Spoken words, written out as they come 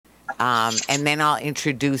and then I'll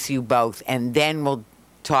introduce you both, and then we'll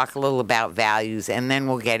talk a little about values, and then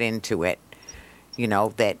we'll get into it. You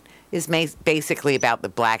know, that is basically about the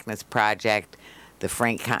Blackness Project, the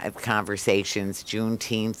frank conversations,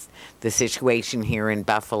 Juneteenth, the situation here in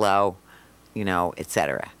Buffalo, you know,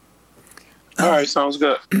 etc. All right, sounds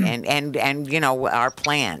good. And you know, our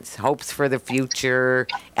plans, hopes for the future.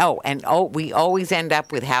 We always end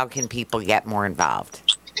up with how can people get more involved.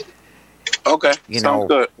 Okay, you sounds know,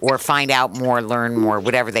 good. Or find out more, learn more,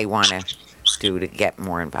 whatever they want to do to get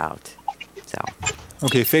more involved. So.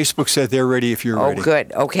 Okay, Facebook said they're ready if you're ready. Oh,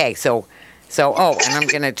 good. Okay, and I'm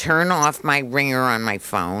going to turn off my ringer on my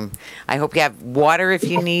phone. I hope you have water if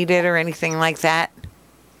you need it or anything like that.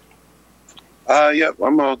 Yep,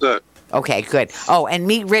 I'm all good. Okay, good. Oh, and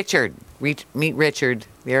meet Richard. Meet Richard.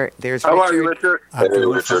 There's Richard. How are you, Richard? Hey,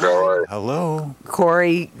 Richard, how are you? Hello.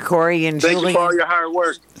 Korey and Julian. Thank you for all your hard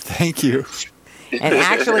work. Thank you. And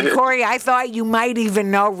actually, Korey, I thought you might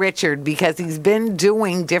even know Richard because he's been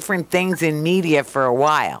doing different things in media for a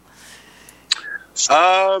while.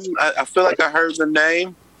 I feel like I heard the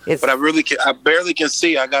name, but I barely can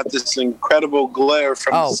see. I got this incredible glare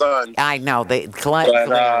from the sun. I know the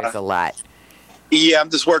glare is a lot. Yeah, I'm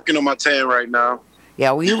just working on my tan right now.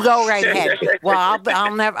 Yeah, well, you go right ahead. Well,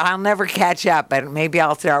 I'll never catch up, but maybe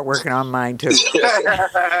I'll start working on mine too. You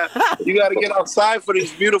got to get outside for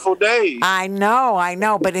these beautiful days. I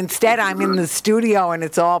know, but instead I'm in the studio and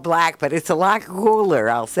it's all black, but it's a lot cooler.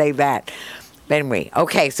 I'll say that. But anyway,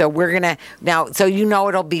 okay, so we're gonna now. So you know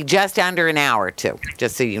it'll be just under an hour too,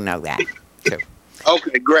 just so you know that too.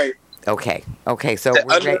 Okay, great. Okay, so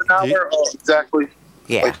we're under an hour, exactly.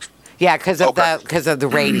 Yeah. Like, yeah, because of the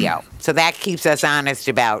radio. So that keeps us honest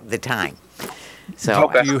about the time. So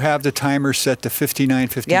you have the timer set to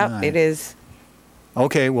 59:59. Yep, it is.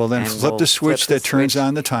 Okay, well then flip the switch that turns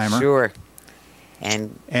on the timer. Sure.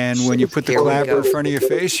 And when you put the clapper in front of your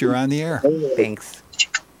face, you're on the air. Thanks.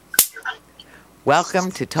 Welcome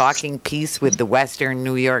to Talking Peace with the Western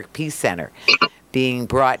New York Peace Center, being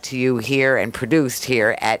brought to you here and produced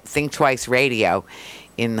here at Think Twice Radio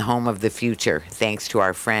in the home of the future, thanks to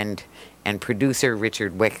our friend and producer,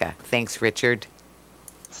 Richard Wicca. Thanks, Richard.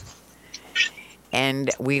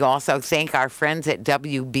 And we also thank our friends at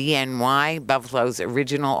WBNY, Buffalo's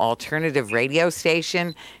original alternative radio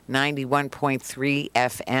station, 91.3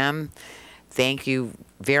 FM. Thank you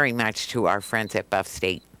very much to our friends at Buff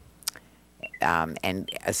State,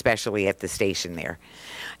 and especially at the station there.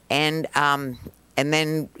 And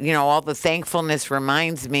then, you know, all the thankfulness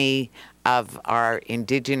reminds me of our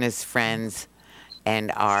indigenous friends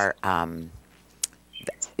and our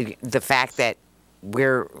the fact that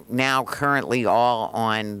we're now currently all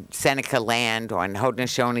on Seneca land, on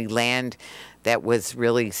Haudenosaunee land that was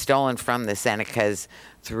really stolen from the Senecas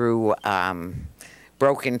through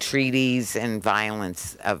broken treaties and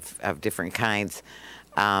violence of different kinds.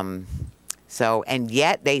 And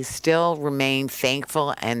yet they still remain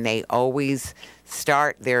thankful, and they always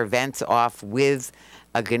start their events off with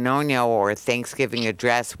a Ganonyo or a Thanksgiving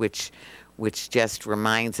address, which just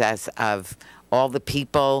reminds us of all the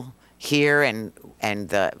people here and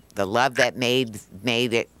the love that made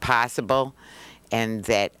it possible, and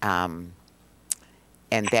that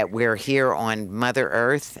we're here on Mother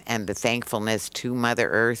Earth, and the thankfulness to Mother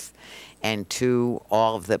Earth and to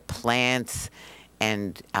all of the plants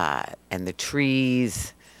and the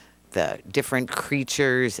trees, the different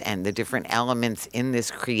creatures and the different elements in this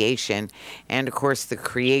creation, and of course the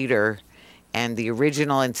Creator and the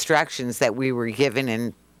original instructions that we were given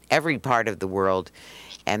in every part of the world,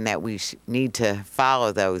 and that we need to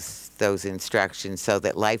follow those instructions so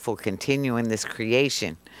that life will continue in this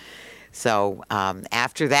creation. So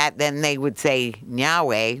after that, then they would say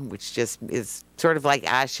Nyahweh, which just is sort of like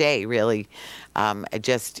Ashe, really,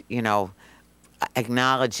 just, you know,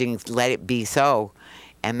 acknowledging, let it be so.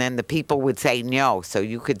 And then the people would say no, so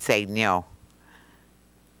you could say no.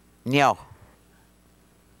 No.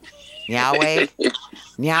 Nyahweh?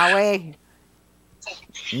 Nyahweh?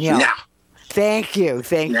 No. No. Thank you. No.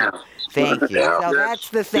 Thank you. No. So that's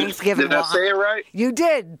the Thanksgiving. Did I say it right? You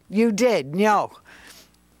did. No.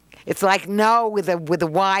 It's like no with a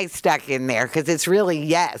Y stuck in there because it's really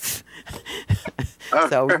yes.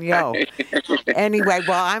 So no. Anyway,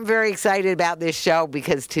 well, I'm very excited about this show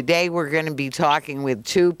because today we're going to be talking with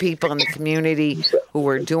two people in the community who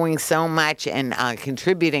are doing so much and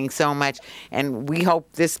contributing so much, and we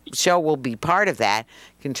hope this show will be part of that,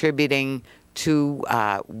 contributing to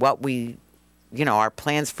what we, you know, our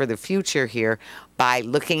plans for the future here by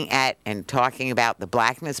looking at and talking about the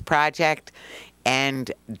Blackness Project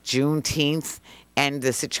and Juneteenth and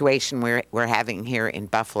the situation we're having here in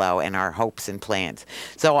Buffalo and our hopes and plans.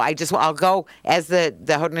 So I'll go as the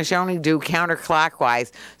Haudenosaunee do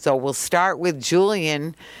counterclockwise. So we'll start with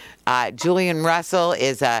Julian. Julian Russell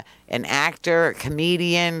is an actor, a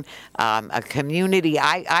comedian, a community.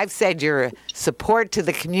 I've said you're a support to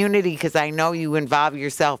the community because I know you involve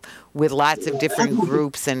yourself with lots of different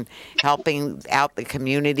groups and helping out the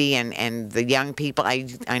community and the young people.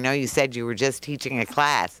 I know you said you were just teaching a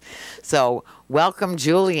class. So welcome,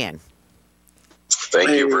 Julian.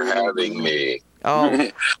 Thank you for having me. Oh,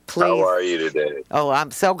 please. How are you today? Oh, I'm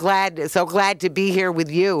so glad to be here with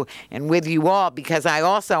you and with you all, because I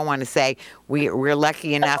also want to say we're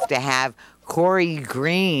lucky enough to have Korey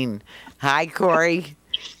Green. Hi, Korey.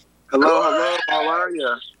 Hello. How are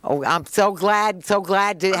you? Oh, I'm so glad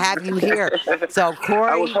to have you here. So, Korey,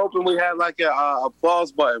 I was hoping we had like a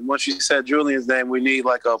applause button. Once you said Julian's name, we need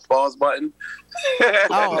like a applause button.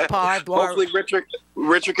 Oh, applause. Hopefully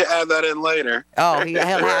Richard can add that in later. Oh, he'll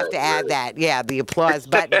have to add that. Yeah, the applause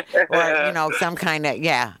button, or some kind of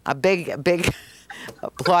a big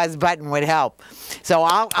applause button would help. So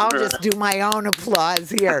I'll just do my own applause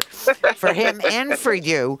here for him and for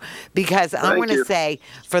you, because I want to say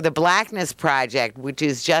for the Blackness Project, which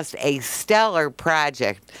is just a stellar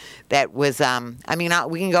project that was,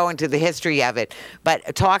 we can go into the history of it, but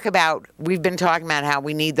we've been talking about how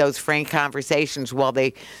we need those frank conversations. Well,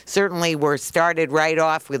 they certainly were started right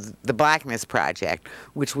off with the Blackness Project,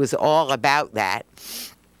 which was all about that,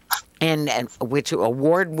 and which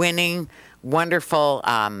award-winning, wonderful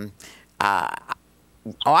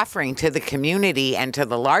offering to the community and to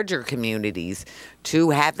the larger communities to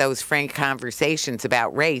have those frank conversations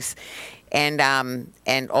about race, and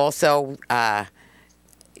also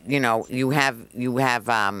you have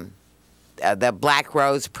the Black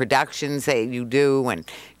Rose Productions that you do, and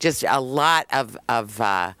just a lot of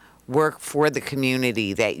work for the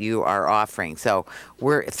community that you are offering. So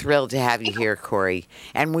we're thrilled to have you here, Korey.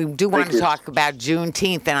 And we do want to talk about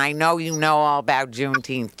Juneteenth, and I know you know all about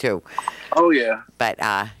Juneteenth too. Oh, yeah. But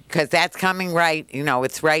because that's coming right,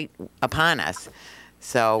 it's right upon us.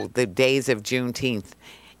 So the days of Juneteenth.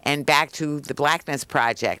 And back to the Blackness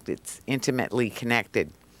Project, it's intimately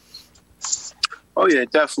connected. Oh, yeah,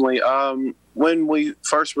 definitely. When we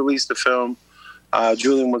first released the film,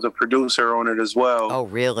 Julian was a producer on it as well. Oh,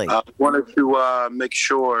 really? Wanted to make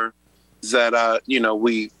sure that,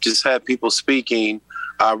 we just had people speaking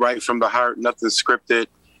right from the heart, nothing scripted,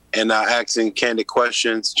 and asking candid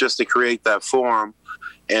questions just to create that forum.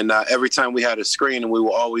 And every time we had a screen, we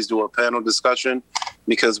will always do a panel discussion,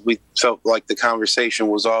 because we felt like the conversation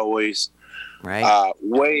was always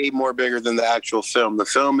way more bigger than the actual film. The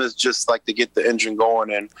film is just like to get the engine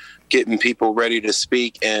going and getting people ready to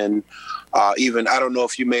speak. And even, I don't know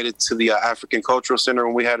if you made it to the African Cultural Center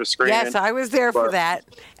when we had a screen. Yes, I was there for that.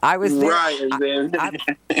 I was there. Right, and then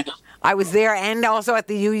I was there, and also at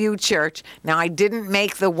the UU Church. Now, I didn't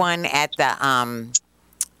make the one at the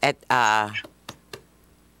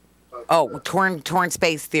Torn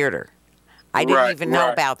Space Theater. I didn't even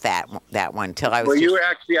know about that one till I was. Well, you were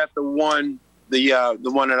actually at the one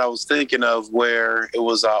that I was thinking of, where it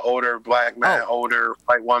was an older Black man, older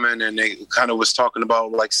white woman, and they kind of was talking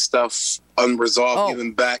about like stuff unresolved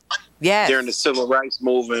even back during the Civil Rights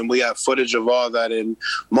Movement. We got footage of all that, and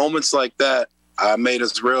moments like that made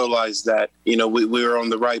us realize that we were on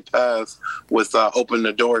the right path with opening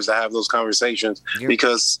the doors to have those conversations.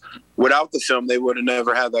 Because without the film, they would have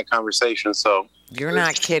never had that conversation. So. You're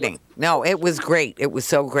not kidding. No, it was great. It was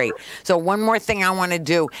so great. So one more thing I want to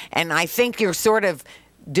do, and I think you're sort of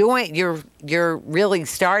doing, you're really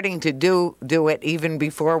starting to do it even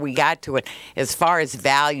before we got to it, as far as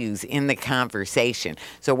values in the conversation.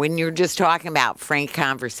 So when you're just talking about frank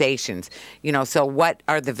conversations, so what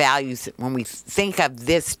are the values when we think of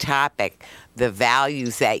this topic, the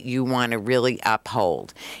values that you want to really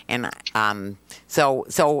uphold? And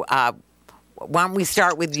why don't we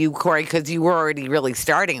start with you, Korey, because you were already really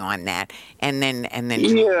starting on that, and then.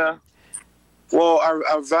 Yeah. Well,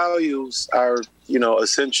 our values are,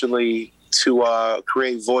 essentially to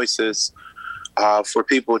create voices for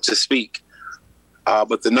people to speak.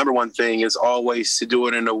 But the number one thing is always to do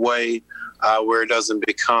it in a way where it doesn't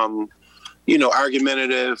become,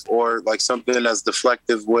 argumentative, or like something that's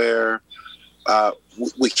deflective, where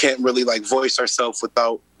we can't really like voice ourselves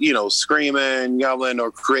without, screaming, yelling, or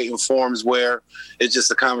creating forms where it's just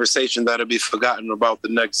a conversation that'll be forgotten about the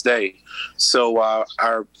next day. So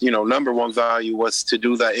our, number one value was to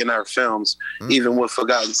do that in our films, even with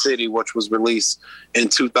Forgotten City, which was released in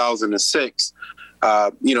 2006.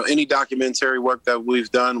 Any documentary work that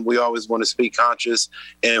we've done, we always want to speak conscious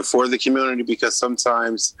and for the community, because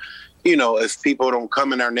sometimes, if people don't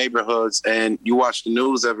come in our neighborhoods and you watch the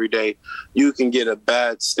news every day, you can get a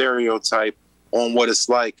bad stereotype on what it's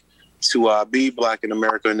like to be Black in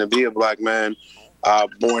America and to be a Black man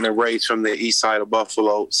born and raised from the east side of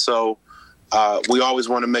Buffalo. So we always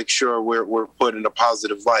want to make sure we're put in a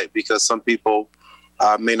positive light, because some people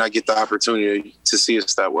may not get the opportunity to see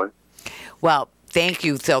us that way. Well, thank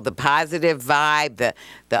you. So the positive vibe,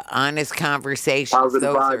 the honest conversations,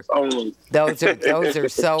 those are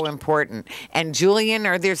so important. And Julian,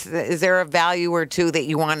 is there a value or two that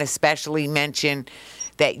you want to especially mention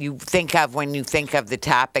that you think of when you think of the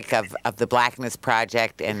topic of the Blackness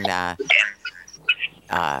Project and Black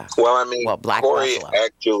Buffalo?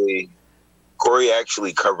 Korey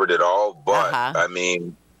actually covered it all, but I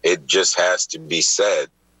mean, it just has to be said.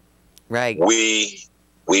 Right. We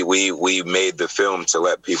made the film to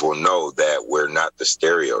let people know that we're not the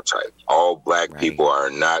stereotype. All Black people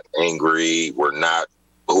are not angry. We're not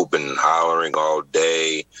hooping and hollering all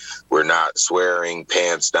day. We're not swearing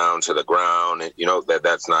pants down to the ground. And,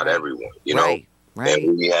 that's not everyone, Right.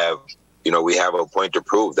 And we have a point to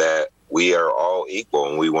prove that we are all equal,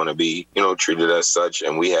 and we want to be, treated as such.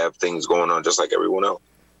 And we have things going on just like everyone else.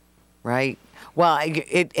 Right. Well,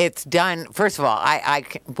 it's done. First of all,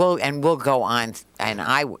 we'll go on, and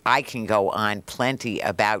I can go on plenty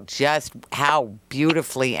about just how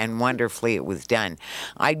beautifully and wonderfully it was done.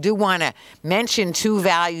 I do want to mention two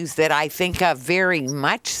values that I think of very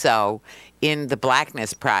much so in the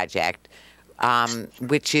Blackness Project,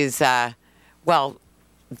 which is,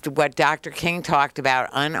 what Dr. King talked about,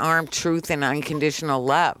 unarmed truth and unconditional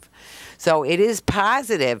love. So it is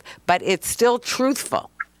positive, but it's still truthful.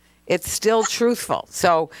 It's still truthful.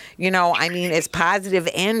 So, it's positive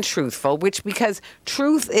and truthful, because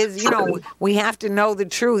truth is, we have to know the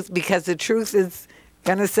truth, because the truth is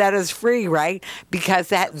going to set us free, right?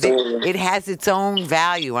 Because it has its own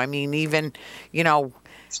value. I mean, even,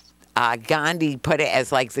 Gandhi put it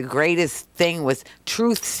as like the greatest thing was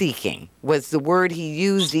truth seeking, was the word he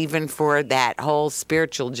used even for that whole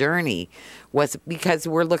spiritual journey, was because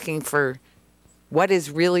we're looking for what is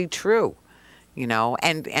really true.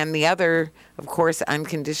 And the other, of course,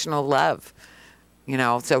 unconditional love.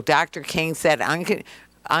 So Dr. King said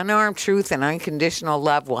unarmed truth and unconditional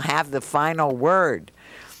love will have the final word.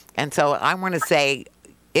 And so I want to say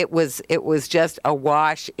it was just a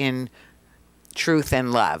wash in truth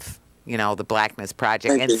and love, the Blackness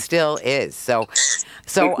Project, and still is. So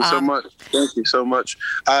thank you so much. Thank you so much.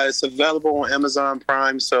 It's available on Amazon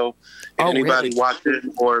Prime. So if anybody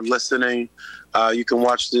watching or listening, you can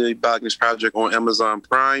watch the Blackness Project on Amazon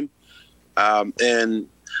Prime. And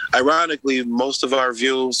ironically, most of our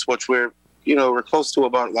views, which we're close to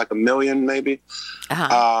about like 1 million maybe,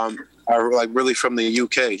 are like really from the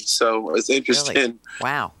UK. So it's interesting. Really?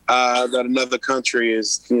 Wow. That another country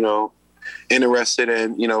is, interested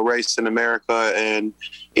in, race in America. And,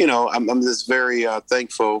 I'm just very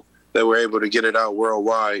thankful that we're able to get it out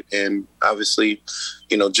worldwide. And obviously,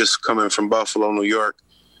 just coming from Buffalo, New York,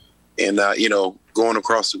 and, going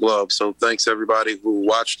across the globe. So thanks everybody who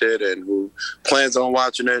watched it and who plans on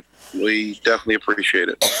watching it. We definitely appreciate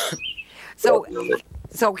it.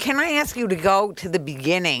 So can I ask you to go to the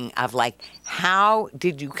beginning of how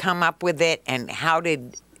did you come up with it, and how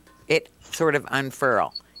did it sort of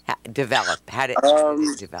develop? How did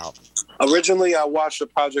it develop? Originally, I watched a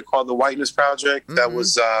project called the Whiteness Project that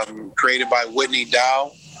was created by Whitney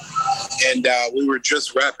Dow. And we were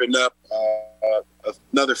just wrapping up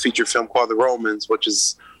another feature film called The Romans, which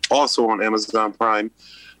is also on Amazon Prime.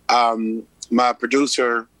 My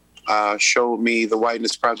producer showed me the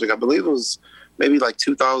Whiteness Project. I believe it was maybe like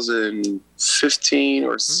 2015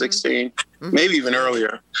 or 16, maybe even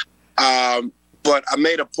earlier. But I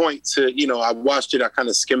made a point to, I watched it, I kind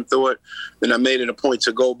of skimmed through it, and I made it a point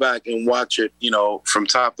to go back and watch it, from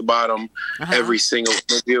top to bottom, every single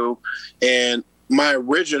interview. And my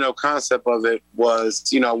original concept of it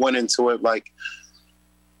was, I went into it like,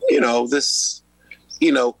 this,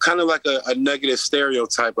 kind of like a negative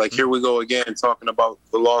stereotype. Like, here we go again, talking about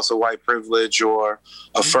the loss of white privilege or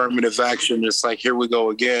affirmative action. It's like, here we go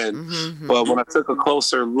again. But when I took a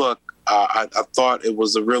closer look, I thought it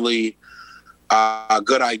was a really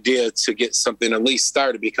good idea to get something at least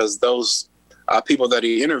started, because those people that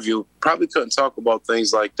he interviewed probably couldn't talk about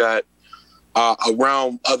things like that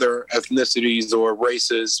around other ethnicities or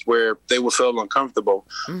races where they would feel uncomfortable.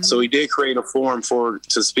 So he did create a forum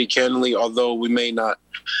to speak candidly, although we may not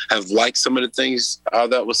have liked some of the things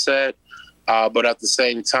that was said. But at the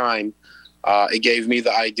same time, it gave me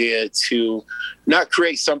the idea to not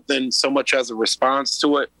create something so much as a response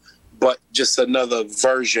to it, but just another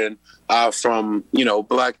version from,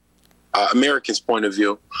 Black Americans' point of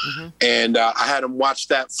view. And I had them watch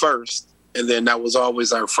that first. And then that was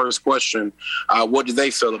always our first question. What do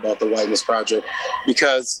they feel about the Blackness Project?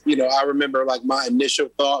 Because, you know, I remember like my initial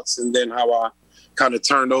thoughts and then how I kind of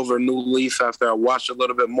turned over a new leaf after I watched a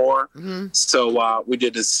little bit more. So we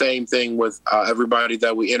did the same thing with everybody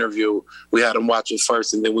that we interviewed. We had them watch it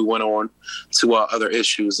first and then we went on to other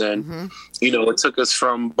issues. And, you know, it took us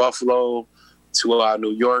from Buffalo to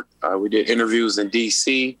New York. We did interviews in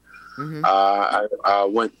D.C. I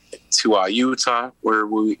went to Utah where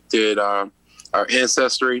we did our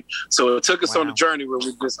ancestry. So it took us on a journey where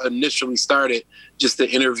we just initially started just to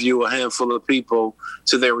interview a handful of people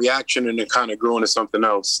to their reaction, and it kind of grew into something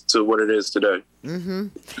else to what it is today.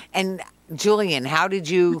 And Julian, how did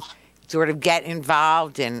you sort of get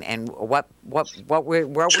involved, and what were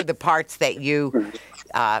the parts that you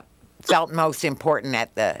felt most important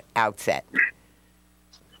at the outset?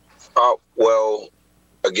 Well,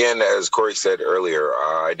 again, as Korey said earlier,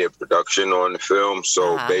 I did production on the film.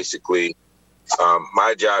 So basically,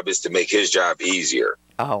 my job is to make his job easier.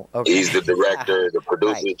 Oh, okay. He's the director. The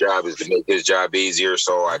producer's job is to make his job easier.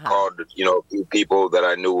 So I called, you know, a few people that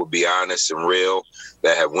I knew would be honest and real,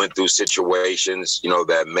 that have went through situations, you know,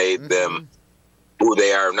 that made them who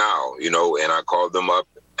they are now, you know, and I called them up,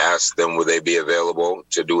 asked them would they be available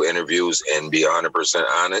to do interviews and be 100%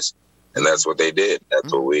 honest. And that's what they did.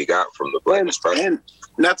 That's what we got from the Blackness Project. And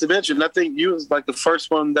not to mention, I think you was like the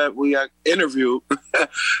first one that we interviewed,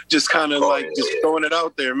 just kind of just throwing it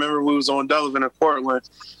out there. Remember, we was on Delavan in Portland,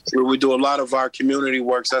 where we do a lot of our community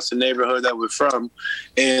works. That's the neighborhood that we're from.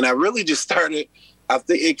 And I really just started, I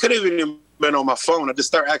think it could have even been on my phone. I just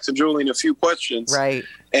started asking Julian a few questions. Right.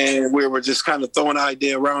 And we were just kind of throwing the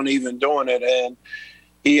idea around, even doing it. And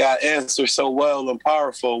he answered so well and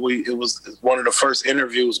powerful. It was one of the first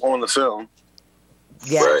interviews on the film.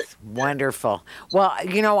 Yes, wonderful. Well,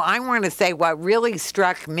 you know, I want to say what really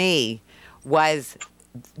struck me was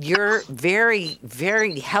your very,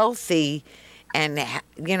 very healthy and,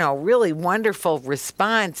 you know, really wonderful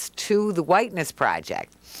response to the Whiteness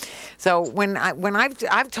Project. So when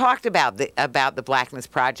I've talked about the Blackness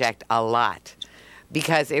Project a lot,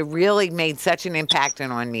 because it really made such an impact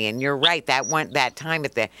on me. And you're right, that time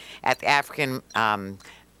at the African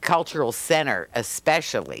Cultural Center,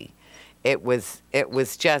 especially, it was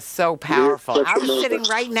just so powerful. I was sitting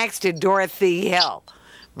right next to Dorothy Hill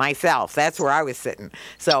myself. That's where I was sitting.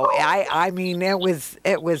 So I mean, it was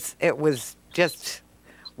just,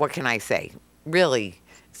 what can I say? Really.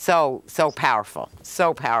 So powerful,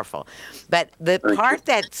 so powerful. But the part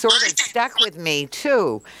that sort of stuck with me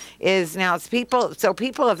too is now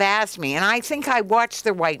people have asked me, and I think I watched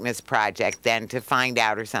the Whiteness Project then to find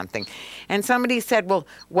out or something. And somebody said, well,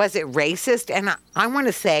 was it racist? And I want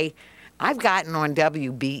to say, I've gotten on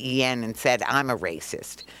WBEN and said I'm a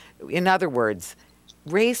racist. In other words,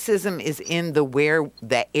 racism is in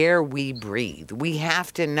the air we breathe. We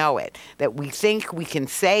have to know it. That we think we can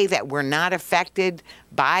say that we're not affected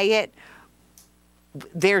by it.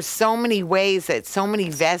 There's so many ways, that so many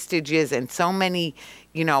vestiges and so many,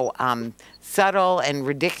 you know, subtle and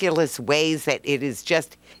ridiculous ways that it is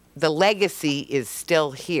just, the legacy is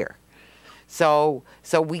still here. So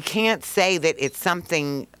we can't say that it's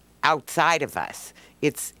something outside of us.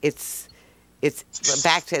 It's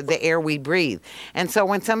back to the air we breathe. And so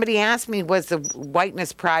when somebody asked me, was the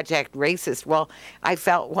Whiteness Project racist? Well, I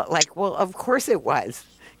felt like, well, of course it was,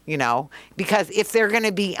 you know, because if they're going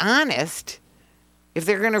to be honest, if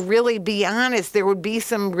they're going to really be honest, there would be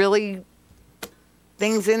some really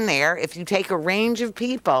things in there. If you take a range of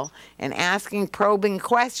people and asking probing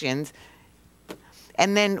questions.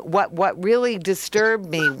 And then what really disturbed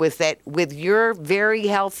me was that with your very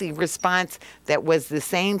healthy response, that was the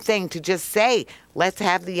same thing, to just say, let's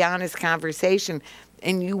have the honest conversation.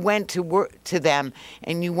 And you went to them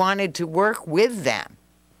and you wanted to work with them.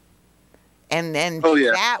 And then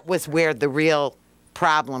that was where the real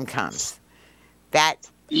problem comes.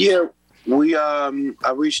 We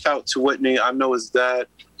I reached out to Whitney. I know his dad.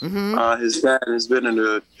 His dad has been in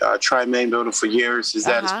the Tri-Main building for years. His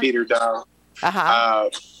dad is Peter Dow.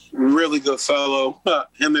 Really good fellow.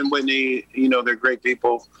 Him and Whitney, you know, they're great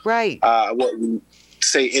people. Right. I wouldn't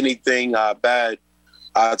say anything bad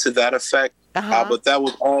to that effect. But that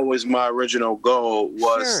was always my original goal,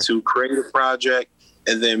 was to create a project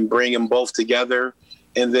and then bring them both together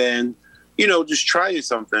and then, you know, just try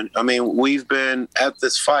something. I mean, we've been at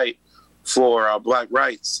this fight for Black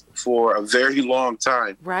rights for a very long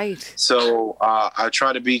time. Right. So I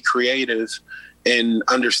try to be creative in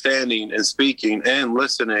understanding and speaking and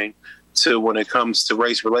listening to when it comes to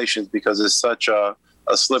race relations, because it's such a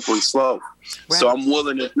a slippery slope. Right. So I'm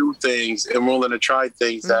willing to do things and willing to try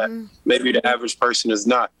things that maybe the average person is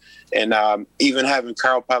not. And even having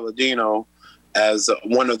Carl Palladino as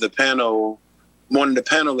one of the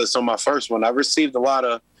panelists on my first one, I received a lot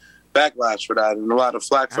of backlash for that and a lot of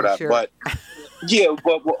flack for that. Sure. But yeah,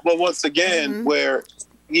 but once again, where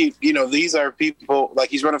you know, these are people, like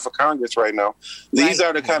he's running for Congress right now. These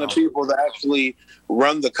are the kind of people that actually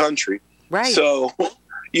run the country. Right. So,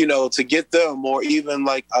 you know, to get them, or even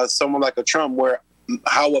like someone like a Trump, where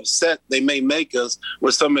how upset they may make us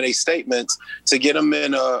with some of these statements, to get them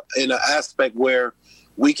in an aspect where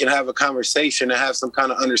we can have a conversation and have some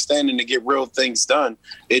kind of understanding to get real things done.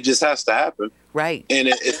 It just has to happen. Right. And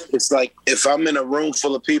it's like, if I'm in a room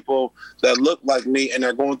full of people that look like me and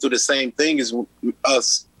are going through the same thing as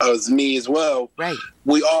me as well, right,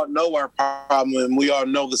 we all know our problem and we all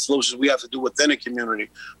know the solutions we have to do within a community.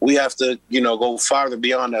 We have to, you know, go farther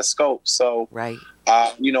beyond that scope. So, right.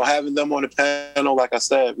 You know, having them on the panel, like I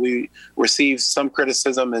said, we received some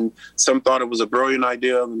criticism and some thought it was a brilliant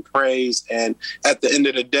idea and praise. And at the end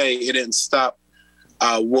of the day, it didn't stop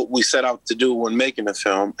what we set out to do when making the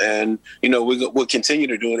film. And, you know, we'll continue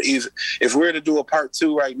to do it. If we were to do a part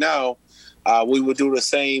 2 right now, we would do the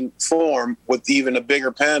same form with even a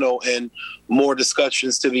bigger panel and more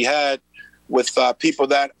discussions to be had with people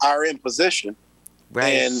that are in position.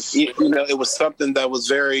 Right. And, you know, it was something that was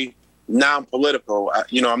very non-political.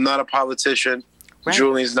 You know, I'm not a politician. Right.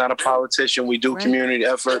 Julian's not a politician. We do community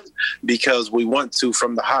efforts because we want to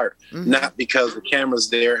from the heart, not because the camera's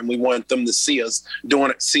there and we want them to see us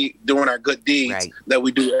doing our good deeds that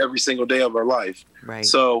we do every single day of our life. Right.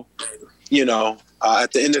 So, you know,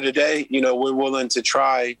 at the end of the day, you know, we're willing to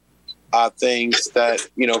try things that,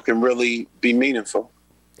 you know, can really be meaningful.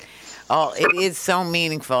 Oh, it is so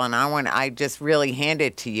meaningful, and I just really hand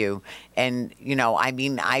it to you. And, you know, I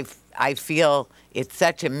mean, I feel it's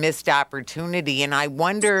such a missed opportunity, and I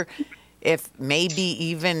wonder if maybe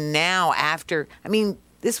even now after, I mean,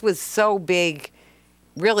 this was so big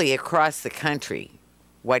really across the country,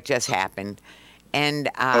 what just happened, and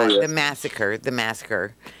the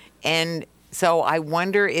massacre. And so I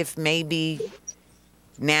wonder if maybe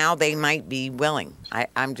now they might be willing.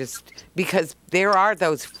 I'm just, because there are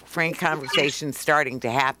those frank conversations starting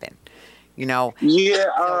to happen, you know.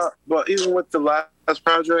 Yeah, but even with the last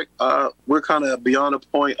project, we're kind of beyond the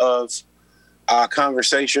point of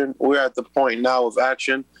conversation. We're at the point now of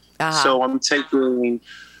action. So I'm taking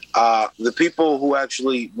the people who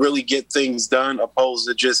actually really get things done, opposed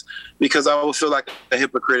to just, because I would feel like a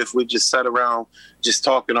hypocrite if we just sat around just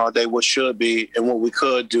talking all day what should be and what we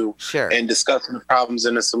could do, and discussing the problems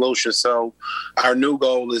and the solutions. So our new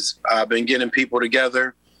goal is been getting people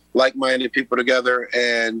together, like-minded people together,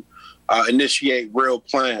 and initiate real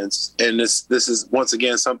plans. And this is, once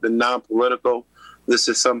again, something non-political. This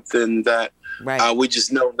is something that we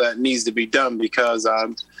just know that needs to be done, because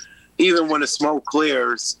even when the smoke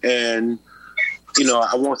clears, and, you know,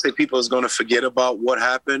 I won't say people is going to forget about what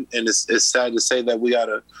happened, and it's sad to say that we got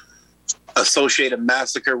to associate a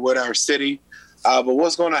massacre with our city, but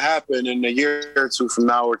what's going to happen in a year or two from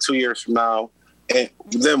now, or 2 years from now, and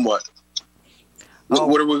then what?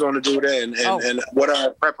 What are we going to do then? And what are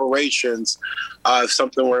our preparations if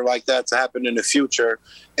something were like that to happen in the future?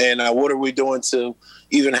 And what are we doing to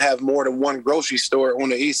even have more than one grocery store on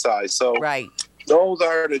the east side? So those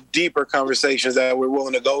are the deeper conversations that we're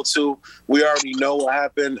willing to go to. We already know what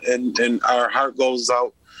happened, and our heart goes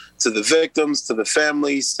out to the victims, to the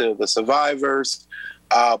families, to the survivors.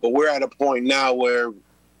 But we're at a point now where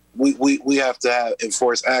we have to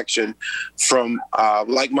enforce action from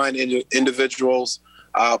like-minded individuals,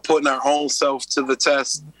 putting our own self to the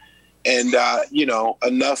test, and you know,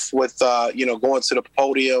 enough with you know, going to the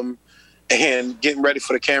podium and getting ready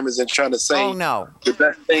for the cameras and trying to say the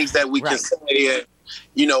best things that we can say, and,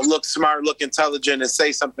 you know, look smart, look intelligent, and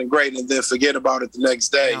say something great, and then forget about it the next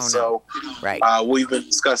day. We've been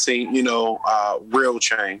discussing, you know, real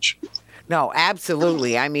change. No,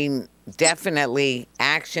 absolutely. I mean, definitely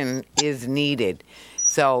action is needed.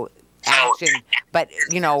 So action, but,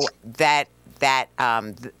 you know,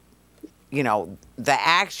 you know, the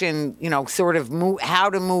action, you know, sort of how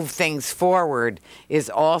to move things forward is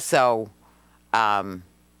also,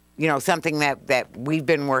 you know, something that we've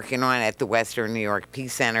been working on at the Western New York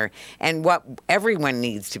Peace Center, and what everyone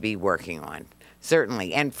needs to be working on,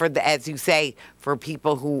 certainly. And for as you say, for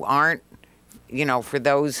people who aren't, you know, for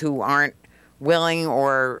those who aren't willing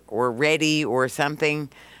or ready or something,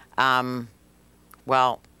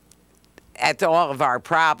 well, that's all of our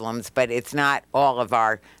problems, but it's not all of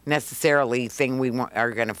our necessarily thing we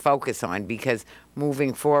are going to focus on, because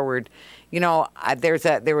moving forward,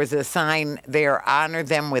 there was a sign there, honor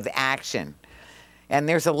them with action. And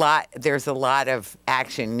there's a lot of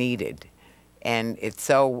action needed. And it's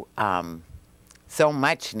so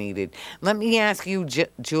much needed. Let me ask you,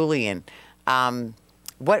 Julian,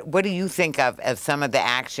 what do you think of some of the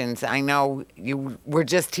actions? I know you were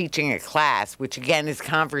just teaching a class, which again is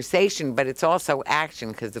conversation, but it's also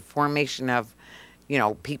action, because the formation of,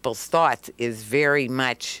 people's thoughts is very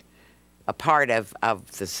much a part of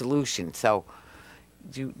the solution. So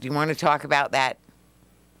do you want to talk about that?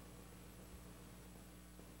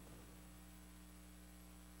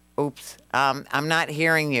 Oops, I'm not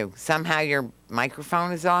hearing you. Somehow your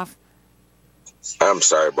microphone is off? I'm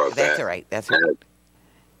sorry about that. That's all right. That's all right.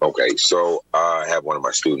 Okay, so I have one of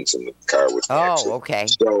my students in the car with me. Oh, okay.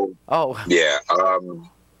 So, yeah.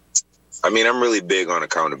 I'm really big on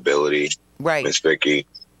accountability, right, Miss Vicki.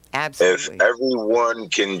 Absolutely. If everyone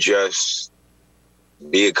can just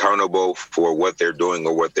be accountable for what they're doing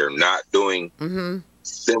or what they're not doing, then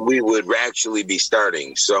we would actually be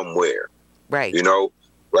starting somewhere. Right.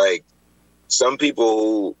 Like some people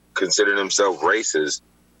who consider themselves racist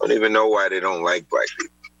don't even know why they don't like black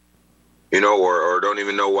people. Or don't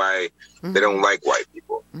even know why they don't like white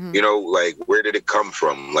people. Like, where did it come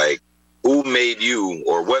from? Like, who made you,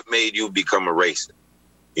 or what made you become a racist?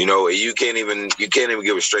 You can't even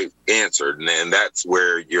give a straight answer, and that's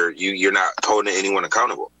where you're not holding anyone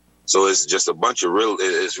accountable. So it's just a bunch of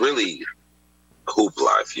it's really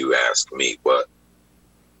hoopla, if you ask me. But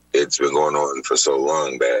it's been going on for so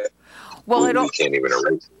long that we can't even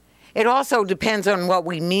erase it. It also depends on what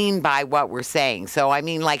we mean by what we're saying. So,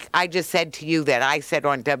 like I just said to you that I said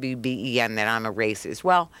on WBEN that I'm a racist.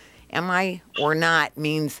 Well, am I or not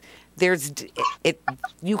means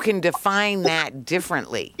you can define that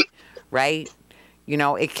differently, right?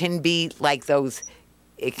 It can be like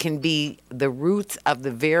it can be the roots of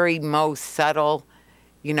the very most subtle,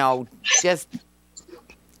 just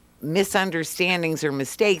misunderstandings or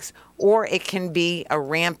mistakes, or it can be a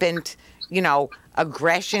rampant,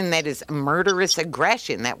 aggression that is murderous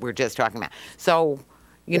aggression that we're just talking about. So,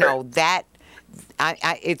 that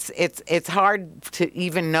it's hard to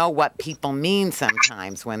even know what people mean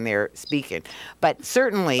sometimes when they're speaking. But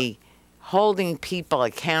certainly holding people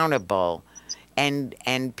accountable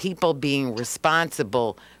and people being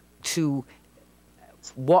responsible to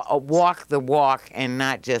walk the walk and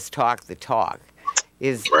not just talk the talk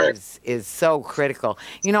is so critical.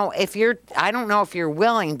 I don't know if you're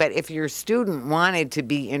willing, but if your student wanted to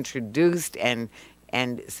be introduced and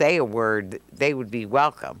say a word, they would be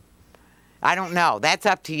welcome. I don't know. That's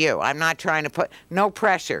up to you. I'm not trying to no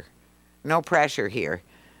pressure here.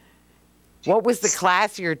 What was the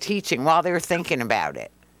class you're teaching while they were thinking about it?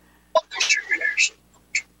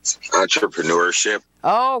 Entrepreneurship.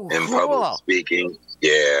 Oh, and cool. Public speaking.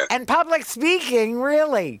 Yeah. And public speaking,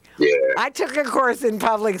 really? Yeah. I took a course in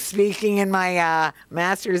public speaking in my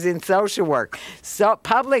master's in social work. So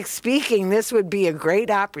public speaking, this would be a great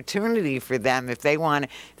opportunity for them if they want.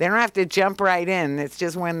 They don't have to jump right in. It's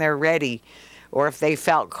just when they're ready, or if they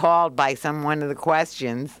felt called by one of the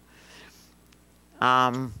questions.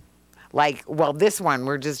 This one,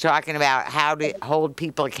 we're just talking about how to hold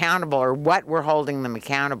people accountable, or what we're holding them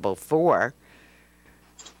accountable for.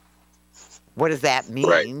 What does that mean?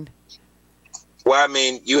 Right. Well,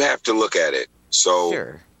 you have to look at it. So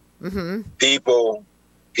sure. People,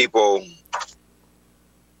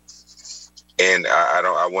 and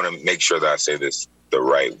I want to make sure that I say this the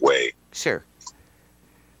right way. Sure.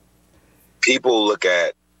 People look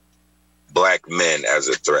at black men as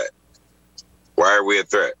a threat. Why are we a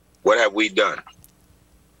threat? What have we done?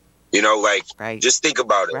 Right. Just think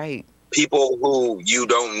about it. Right. People who you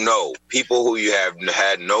don't know, people who you have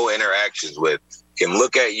had no interactions with, can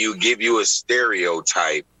look at you, give you a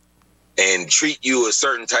stereotype, and treat you a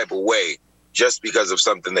certain type of way just because of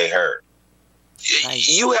something they heard. Right.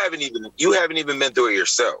 You haven't even been through it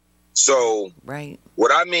yourself. So, right.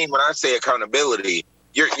 What I mean when I say accountability,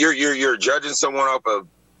 you're judging someone off of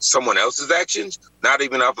someone else's actions, not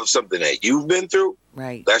even off of something that you've been through.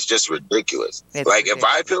 Right. That's just ridiculous. It's ridiculous. If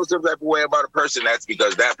I feel some type of way about a person, that's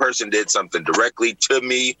because that person did something directly to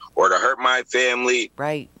me or to hurt my family.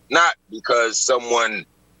 Right. Not because someone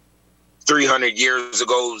 300 years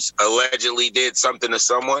ago allegedly did something to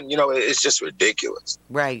someone. It's just ridiculous.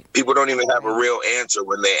 Right. People don't even have a real answer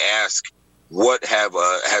when they ask, what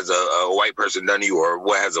has a white person done to you, or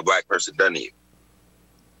what has a black person done to you?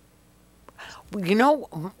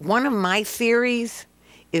 One of my theories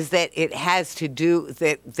is that it has to do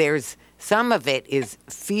that there's some of it is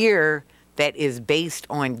fear that is based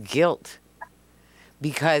on guilt,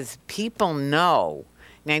 because people know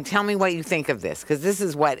Now tell me what you think of this, because this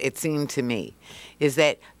is what it seemed to me, is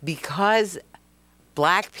that because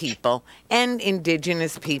Black people and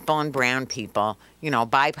indigenous people and brown people, you know,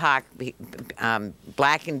 BIPOC,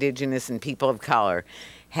 Black, indigenous, and people of color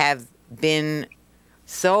have been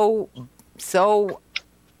so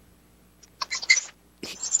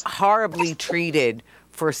horribly treated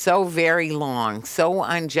for so very long, so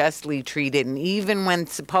unjustly treated, and even when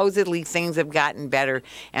supposedly things have gotten better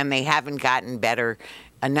and they haven't gotten better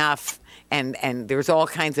enough, and there's all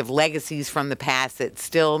kinds of legacies from the past that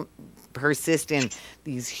still persist in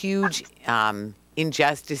these huge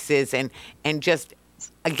injustices and just,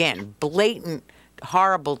 again, blatant,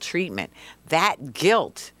 horrible treatment. That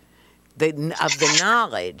guilt of the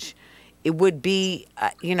knowledge, it would be,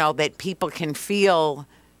 you know, that people can feel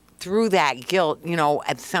through that guilt, you know,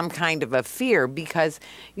 at some kind of a fear, because,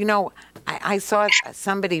 you know, I saw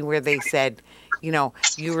somebody where they said, you know,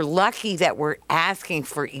 you're lucky that we're asking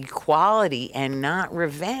for equality and not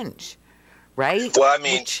revenge. Right? Well, I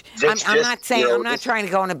mean, I'm not saying, you know, I'm not trying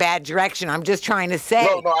to go in a bad direction. I'm just trying to say.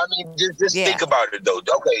 No, I mean, just think about it, though.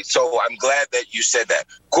 Okay, so I'm glad that you said that.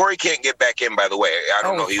 Korey can't get back in, by the way. I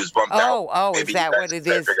don't know. He was bumped out. Oh, is that what it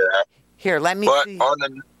is? Here, let me see.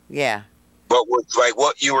 Yeah. But like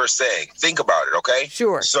what you were saying, think about it, okay?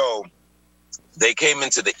 Sure. So they came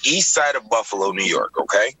into the east side of Buffalo, New York,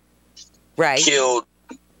 okay? Right. Killed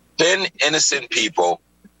 10 innocent people.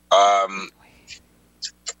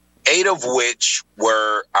 8 of which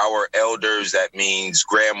were our elders. That means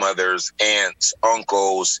grandmothers, aunts,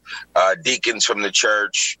 uncles, deacons from the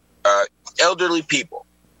church, elderly people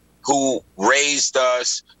who raised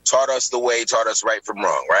us, taught us the way, taught us right from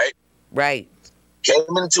wrong, right? Right.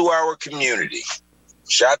 Came into our community,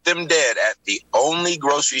 shot them dead at the only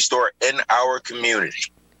grocery store in our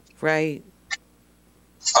community. Right.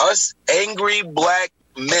 Us angry Black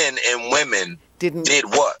men and women did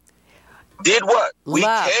what? We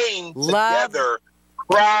came together,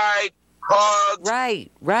 cried, hugged.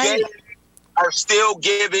 Right. Gave, are still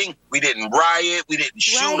giving. We didn't riot. We didn't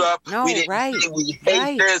shoot up. No, we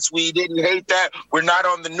hate this. We didn't hate that. We're not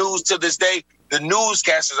on the news to this day. The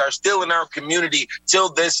newscasters are still in our community till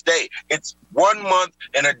this day. It's 1 month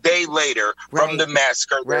and a day later from the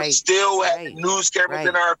massacre. They still have news cameras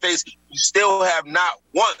in our face. We still have not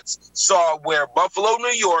once saw where Buffalo,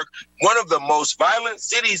 New York, one of the most violent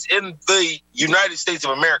cities in the United States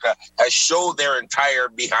of America, has showed their entire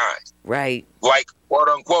behind. Right. Like, quote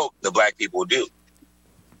unquote, the Black people do.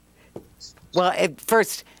 Well, at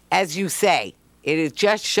first, as you say, it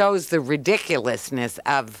just shows the ridiculousness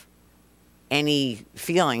of any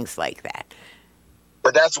feelings like that.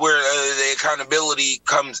 But that's where the accountability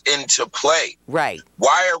comes into play. Right.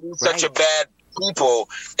 Why are we such a bad people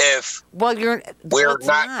if we're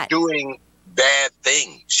not doing bad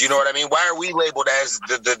things? You know what I mean? Why are we labeled as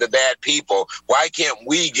the bad people? Why can't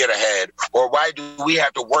we get ahead? Or why do we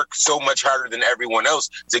have to work so much harder than everyone else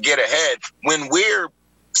to get ahead when we're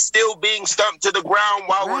still being stumped to the ground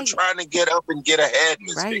while we're trying to get up and get ahead,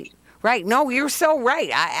 Ms. Vicki? Right. No, you're so right.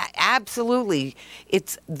 I absolutely.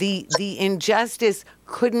 It's the injustice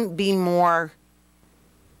couldn't be more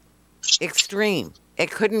extreme. It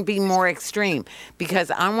couldn't be more extreme, because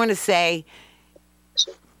I want to say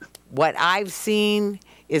what I've seen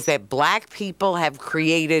is that Black people have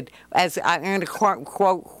created, as I'm going to quote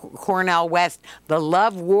Cornel West, the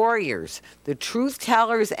love warriors, the truth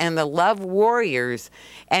tellers and the love warriors,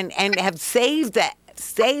 and have saved the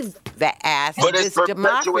ass of this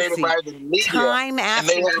democracy by the media, time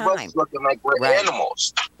after and they have us looking like we're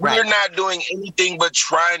animals. We're not doing anything but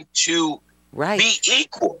trying to be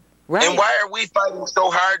equal. Right. And why are we fighting so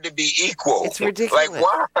hard to be equal? It's ridiculous. Like,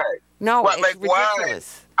 why? No, it's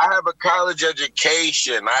ridiculous. Why? I have a college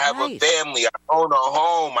education. I have a family. I own a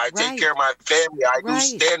home. I take care of my family. I do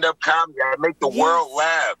stand-up comedy. I make the world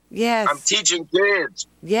laugh. Yes. I'm teaching kids.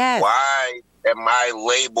 Yes. Why am I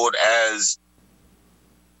labeled as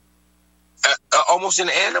almost an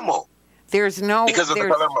animal? Because of the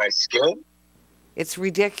color of my skin? It's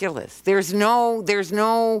ridiculous. There's no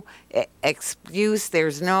excuse.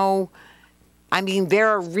 There's no, I mean, there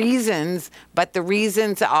are reasons, but the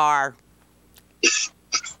reasons are,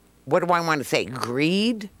 what do I want to say?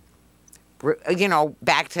 Greed, you know,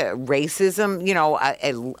 back to racism, you know,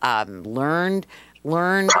 learned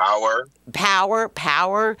power,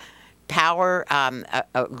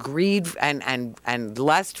 greed and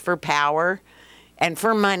lust for power and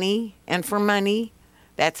for money.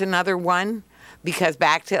 That's another one. Because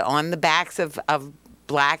back to on the backs of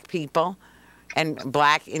Black people and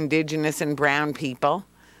Black, indigenous, and brown people,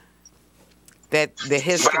 that the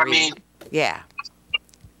history, but I mean,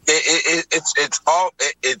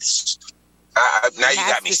 it's Now you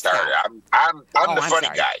got me started. I'm the funny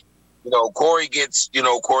guy. Korey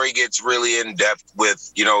gets really in depth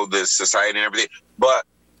with the society and everything, but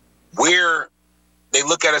they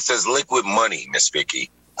look at us as liquid money, Miss Vicki.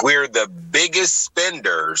 We're the biggest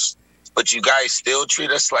spenders, but you guys still treat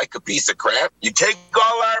us like a piece of crap. You take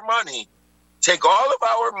all our money,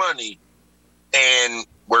 and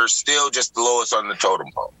we're still just the lowest on the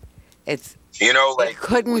totem pole. It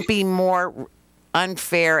couldn't be more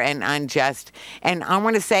unfair and unjust. And I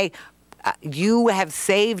want to say, you have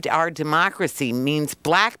saved our democracy, means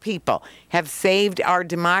black people have saved our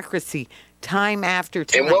democracy time after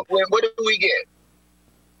time. And what do we get?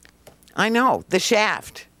 I know, the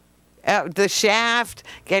Shaft. The Shaft,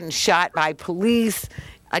 getting shot by police,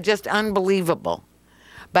 just unbelievable.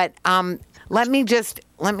 But let me just,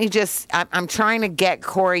 I'm trying to get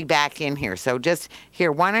Korey back in here. So just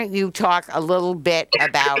here, why don't you talk a little bit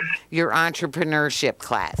about your entrepreneurship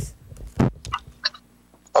class?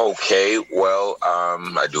 Okay, well,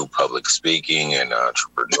 I do public speaking and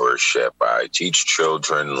entrepreneurship. I teach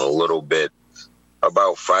children a little bit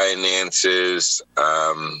about finances,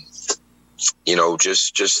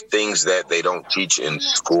 just things that they don't teach in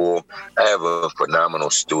school. I have a phenomenal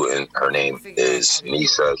student. Her name is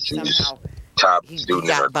Nisa. She's top student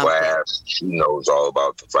in her class. She knows all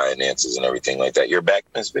about the finances and everything like that. You're back,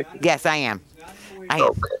 Ms. Vicki? Yes, I am.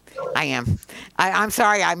 I am. I'm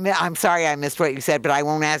sorry. I'm sorry I missed what you said, but I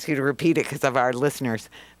won't ask you to repeat it because of our listeners.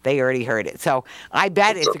 They already heard it. So I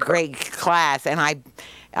bet it's a great class, and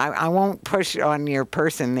I won't push on your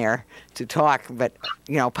person there to talk, but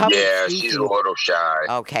public speaking. She's a little shy.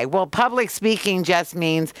 Okay, well, public speaking just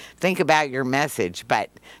means think about your message, but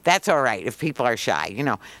that's all right if people are shy.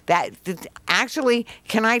 That actually,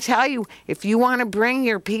 can I tell you, if you want to bring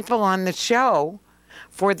your people on the show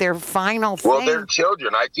for their final thing. Well, they're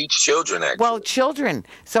children. I teach children, actually. Well, children.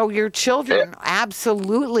 So your children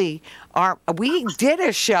absolutely are. We did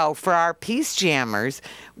a show for our Peace Jammers,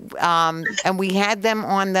 and we had them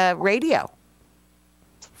on the radio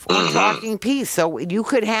for Talking Peace. So you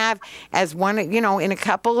could have as one, in a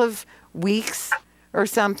couple of weeks or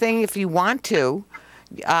something if you want to.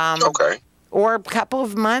 Okay. Or a couple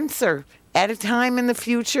of months or at a time in the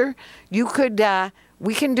future. You could...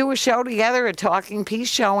 we can do a show together, a Talking Peace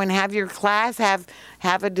show, and have your class have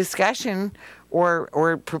a discussion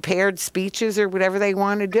or prepared speeches or whatever they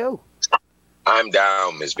want to do. I'm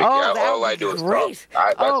down, Ms. Vicki. All I do is talk.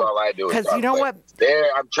 That's all I do is talk. Because you know what?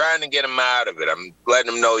 I'm trying to get them out of it. I'm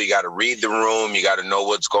letting them know you got to read the room. You got to know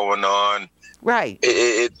what's going on. Right.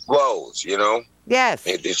 It flows, Yes.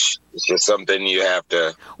 It's just something you have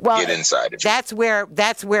to get inside of you.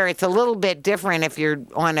 That's where it's a little bit different if you're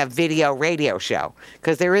on a video radio show,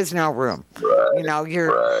 because there is no room. Right.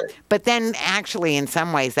 Right. But then actually in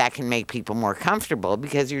some ways that can make people more comfortable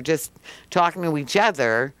because you're just talking to each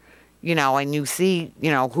other, and you see,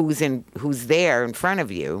 who's there in front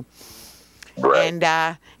of you. Right.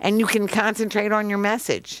 And you can concentrate on your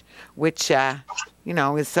message, which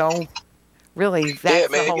is so. Really, that's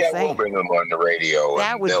the whole thing. We'll bring them on the radio,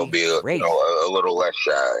 and they'll be a little less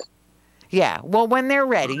shy. Yeah, well, when they're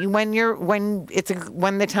ready, when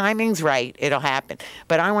the timing's right, it'll happen.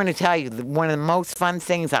 But I want to tell you, one of the most fun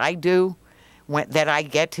things I do, that I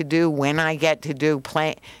get to do when I get to do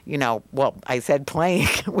play, I said playing,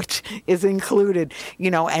 which is included,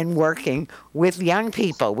 and working with young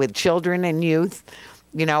people, with children and youth.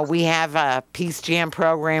 We have a Peace Jam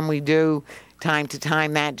program we do time to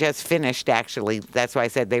time. That just finished, actually. That's why I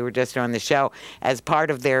said they were just on the show as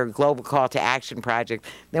part of their Global Call to Action project.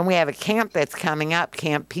 Then we have a camp that's coming up,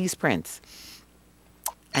 Camp Peace Prince.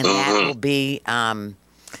 And that will be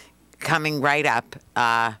coming right up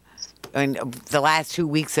in the last 2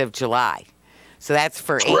 weeks of July. So that's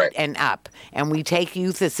for 8 and up. And we take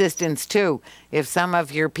youth assistants, too. If some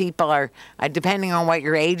of your people are, depending on what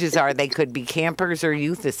your ages are, they could be campers or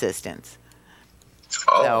youth assistants.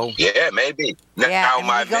 Oh, yeah, maybe. Now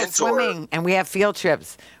my mentor. Swimming, and we have field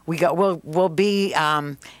trips. We'll be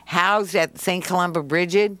housed at St. Columba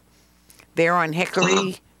Bridget. There on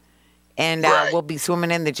Hickory, and we'll be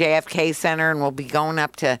swimming in the JFK Center, and we'll be going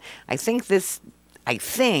up to. I think we'll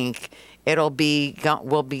be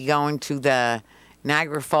going to the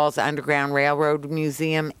Niagara Falls Underground Railroad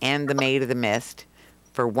Museum and the Maid of the Mist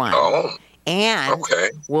for one. Oh, and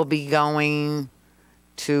we'll be going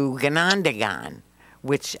to Ganondagan,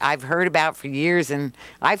 which I've heard about for years, and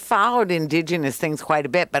I've followed indigenous things quite a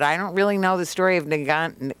bit, but I don't really know the story of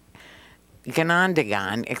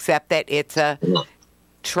Ganondagan, except that it's a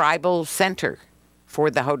tribal center for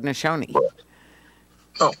the Haudenosaunee.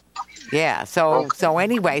 Oh. Yeah. So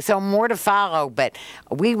anyway, so more to follow, but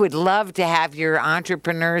we would love to have your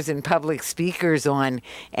entrepreneurs and public speakers on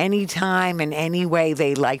anytime and any way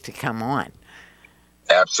they'd like to come on.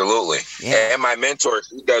 Absolutely. Yeah. And my mentor,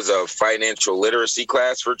 he does a financial literacy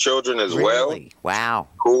class for children as well. Really? Wow.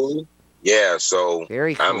 Cool. Yeah. So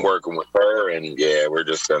very cool. I'm working with her, and yeah, we're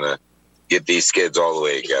just going to get these kids all the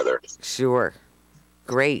way together. Sure.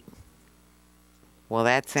 Great. Well,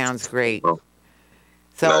 that sounds great. Well,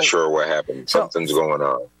 so, not sure what happened. Something's going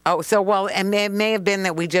on. Oh, so, well, and it may have been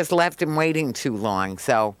that we just left him waiting too long.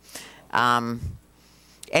 So,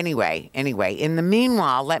 anyway, in the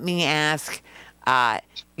meanwhile, let me ask,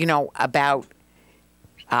 about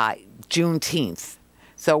Juneteenth.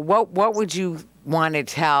 So what would you want to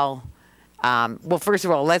tell? Well, first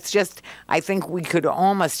of all, I think we could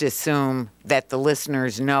almost assume that the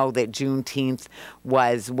listeners know that Juneteenth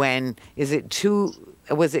was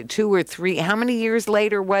was it 2 or 3? How many years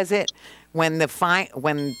later was it when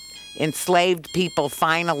when enslaved people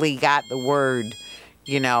finally got the word,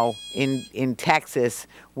 in Texas,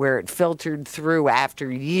 where it filtered through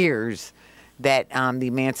after years that the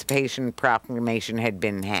Emancipation Proclamation had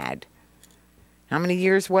been had? How many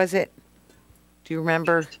years was it? Do you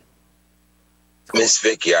remember? Miss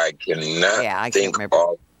Vicki, I cannot think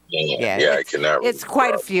of. Yeah, I cannot. It's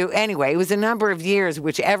quite a few. Anyway, it was a number of years,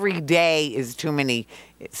 which every day is too many.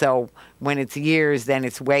 So when it's years, then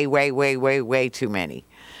it's way, way, way, way, way too many.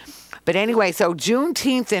 But anyway, so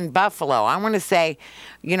Juneteenth in Buffalo, I want to say,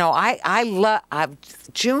 I love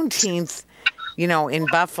Juneteenth, in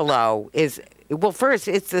Buffalo is, well, first,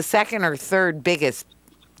 it's the second or third biggest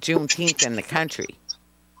Juneteenth in the country.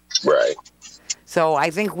 Right. So I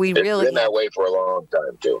think it's been that way for a long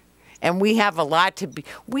time, too. And we have a lot to be.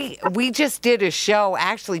 We just did a show.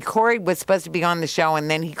 Actually, Korey was supposed to be on the show, and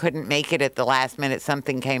then he couldn't make it at the last minute.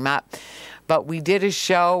 Something came up. But we did a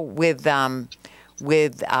show with Diane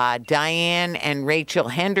and Rachel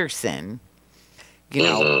Henderson,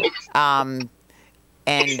 and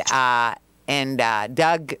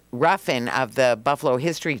Doug Ruffin of the Buffalo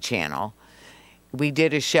History Channel. We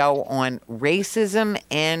did a show on racism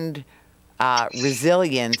and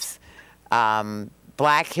resilience,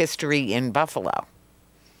 Black history in Buffalo,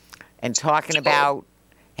 and talking about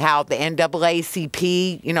how the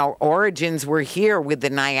NAACP, origins were here with the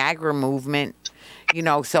Niagara movement,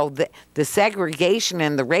 so the segregation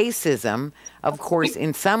and the racism, of course,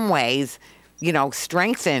 in some ways,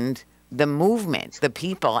 strengthened the movement, the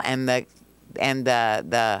people, and the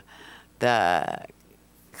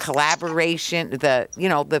collaboration, the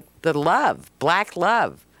love, Black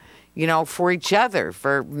love, for each other,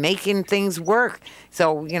 for making things work.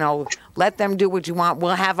 So, let them do what you want.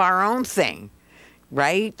 We'll have our own thing,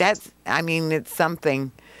 right? It's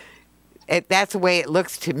something. That's the way it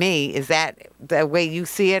looks to me. Is that the way you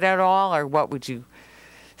see it at all, or what would you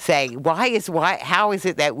say? How is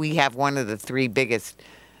it that we have one of the 3 biggest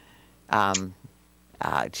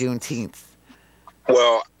Juneteenths?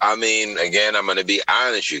 Well, again, I'm going to be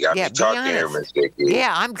honest. You got me talking here, Miss Vicki.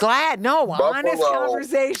 Yeah, I'm glad. No, honest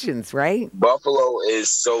conversations, right? Buffalo is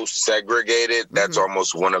so segregated. That's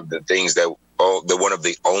almost one of the things one of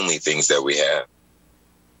the only things that we have.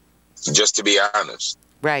 Just to be honest.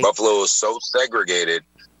 Right. Buffalo is so segregated.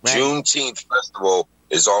 Right. Juneteenth Festival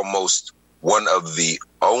is almost one of the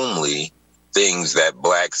only things that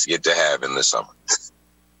Blacks get to have in the summer.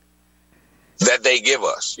 That they give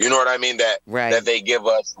us. You know what I mean? That they give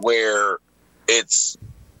us, where it's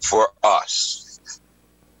for us.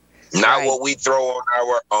 Not what we throw on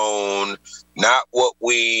our own. Not what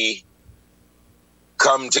we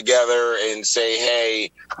come together and say,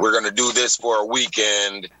 hey, we're going to do this for a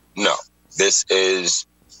weekend. No. This is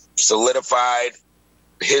solidified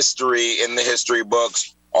history in the history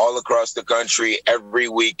books all across the country every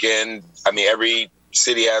weekend. Every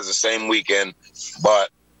city has the same weekend,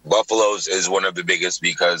 but Buffalo's is one of the biggest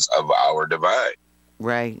because of our divide.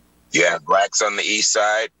 Right. You have Blacks on the east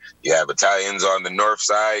side. You have Italians on the north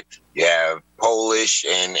side. You have Polish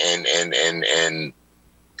and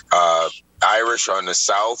Irish on the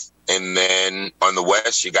south. And then on the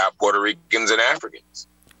west, you got Puerto Ricans and Africans.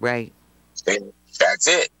 Right. And that's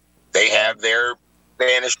it. They have their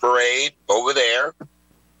Spanish parade over there, and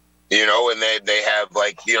they have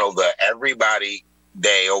the Everybody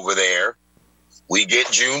Day over there. We get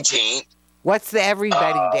Juneteenth. What's the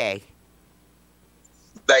Everybody Day?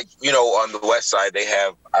 On the west side, they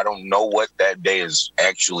have, I don't know what that day is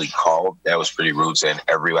actually called. That was pretty rude saying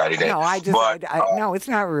Everybody Day. No, no, it's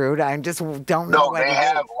not rude. I just don't know. No,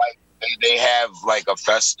 they have a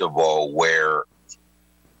festival where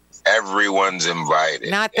Everyone's invited.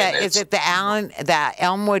 Not that, is it the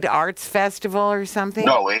Elmwood Arts Festival or something?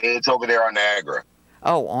 No, it's over there on Niagara.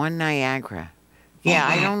 Oh, on Niagara. Yeah,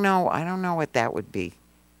 I don't know. I don't know what that would be.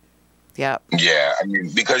 Yep. Yeah, I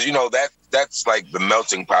mean, because, you know, that's like the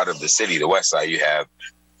melting pot of the city, the West Side. You have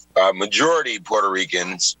majority Puerto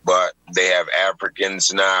Ricans, but they have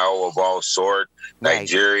Africans now of all sort,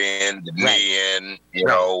 Nigerian, Ghanaian, you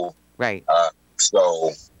know. Right.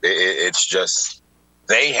 So it's just,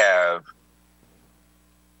 they have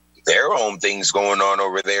their own things going on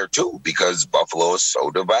over there too, because Buffalo is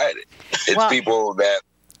so divided. It's people that...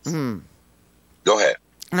 Go ahead.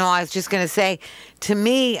 No, I was just going to say, to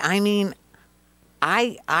me, I mean,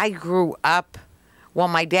 I grew up, well,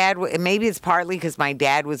 my dad, maybe it's partly because my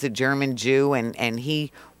dad was a German Jew and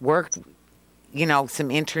he worked, you know, some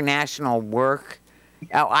international work.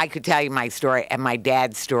 Oh, I could tell you my story and my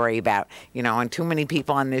dad's story about, you know, and too many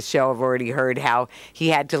people on this show have already heard how he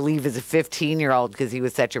had to leave as a 15-year-old because he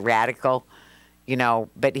was such a radical, you know,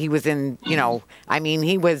 but he was in, you know, I mean,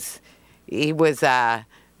 he was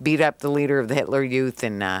beat up the leader of the Hitler Youth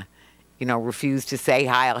and, you know, refused to say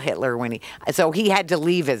Heil Hitler so he had to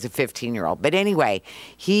leave as a 15-year-old. But anyway,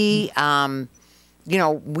 he, you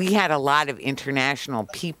know, we had a lot of international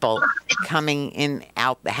people coming in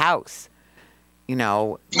out the house, you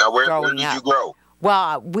know. Now, where did you grow?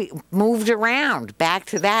 Well, we moved around, back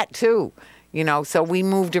to that too. You know, so we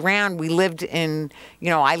moved around. We lived in, you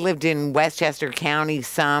know, I lived in Westchester County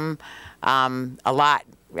some, a lot.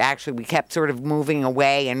 Actually, we kept sort of moving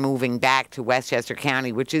away and moving back to Westchester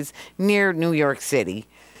County, which is near New York City,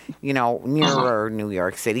 you know, nearer New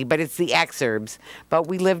York City, but it's the exurbs. But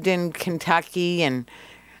we lived in Kentucky and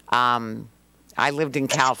I lived in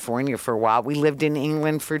California for a while. We lived in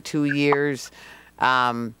England for 2 years.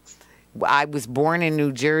 I was born in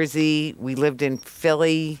New Jersey. We lived in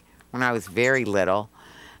Philly when I was very little.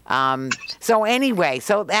 So anyway,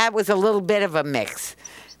 so that was a little bit of a mix.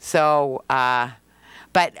 So,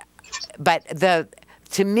 but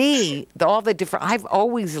to me, all the different, I've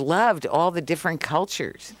always loved all the different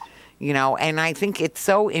cultures, you know, and I think it's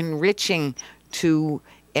so enriching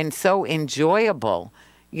and so enjoyable,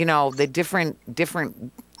 you know, the different,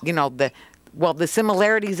 you know, the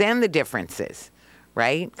similarities and the differences,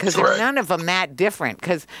 right? Because there's none of them that different.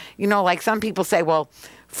 Because, you know, like some people say, well,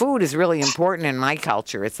 food is really important in my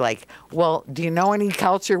culture. It's like, well, do you know any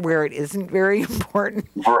culture where it isn't very important?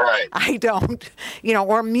 Right. I don't. You know,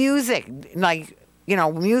 or music. Like, you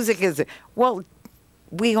know, music is, well,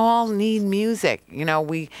 we all need music. You know,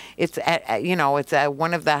 it's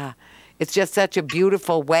one of the, it's just such a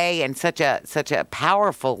beautiful way and such a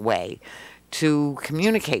powerful way to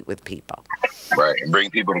communicate with people. Right, and bring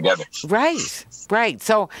people together. Right.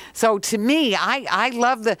 So to me, I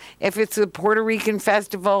love if it's a Puerto Rican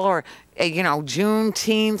festival or, you know,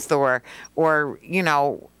 Juneteenth or you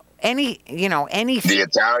know, any the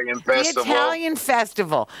Italian festival. The Italian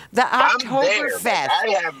festival. The Oktoberfest.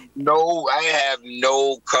 I have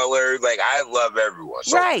no color. Like, I love everyone.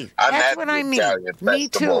 So right. That's what I mean. Italian me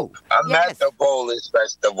festival. too. I'm at the Polish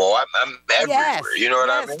festival. I'm everywhere. You know what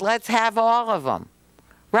I mean? Let's have all of them.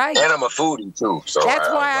 Right. And I'm a foodie too. So that's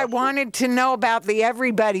why I wanted to know about the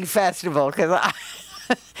Everybody Festival, because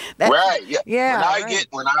right. Yeah. Yeah.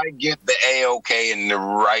 When I get the A-OK and the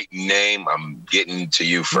right name, I'm getting to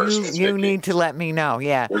you first. You need to let me know.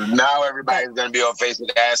 Yeah. Now everybody's going to be on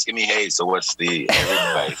Facebook asking me, hey, so what's the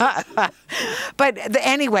Everybody? But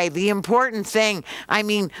anyway, the important thing, I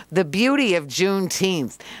mean, the beauty of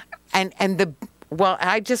Juneteenth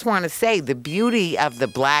I just want to say the beauty of the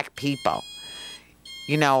Black people.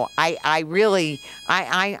 You know, I really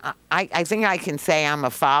think I can say I'm a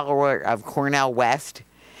follower of Cornel West,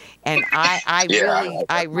 and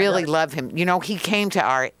I really love him. You know, he came to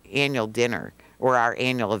our annual dinner or our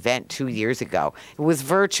annual event 2 years ago. It was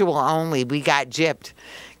virtual only. We got gypped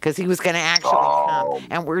because he was going to actually come,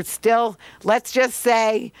 and we're still, let's just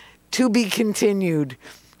say, to be continued.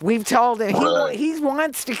 We've told him he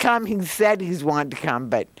wants to come. He said he's wanting to come,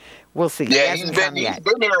 but we'll see. Yeah, he's been here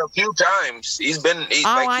a few times. He's been in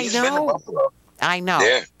Buffalo. I know.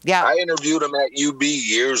 Yeah. I interviewed him at UB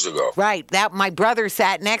years ago. Right. My brother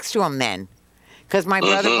sat next to him then, because my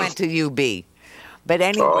brother went to UB. But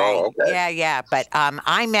anyway, yeah. But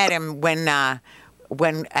I met him when,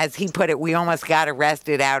 as he put it, we almost got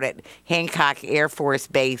arrested out at Hancock Air Force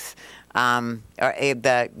Base,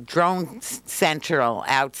 the drone central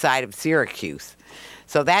outside of Syracuse.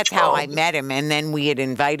 So that's how I met him. And then we had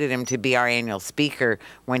invited him to be our annual speaker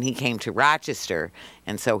when he came to Rochester.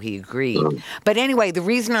 And so he agreed. But anyway, the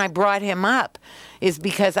reason I brought him up is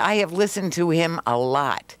because I have listened to him a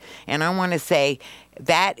lot. And I want to say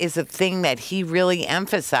that is a thing that he really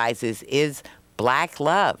emphasizes is Black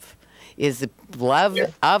love. Is the love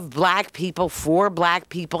of Black people, for Black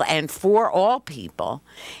people, and for all people.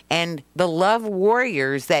 And the love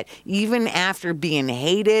warriors that even after being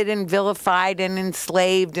hated and vilified and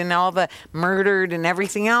enslaved and all the murdered and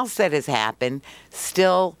everything else that has happened,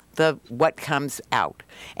 still what comes out.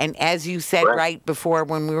 And as you said right before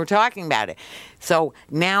when we were talking about it. So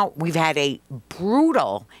now we've had a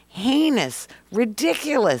brutal, heinous,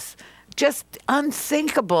 ridiculous, just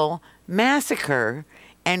unthinkable massacre.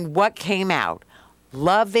 And what came out?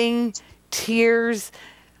 Loving, tears,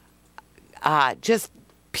 just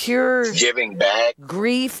pure giving back,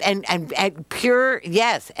 grief, and pure,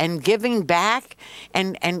 yes, and giving back,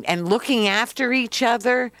 and looking after each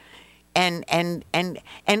other, and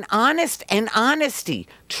honesty,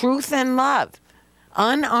 truth and love,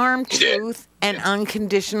 unarmed truth and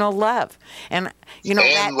unconditional love, and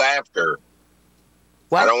and laughter.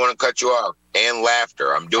 What? I don't want to cut you off. And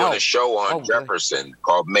laughter. I'm doing a show on Jefferson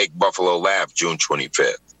called Make Buffalo Laugh, June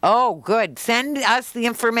 25th. Oh, good. Send us the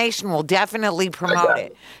information. We'll definitely promote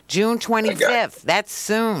it. June 25th. That's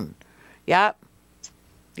soon. Yep.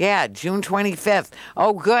 Yeah, June 25th.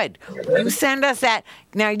 Oh, good. You send us that.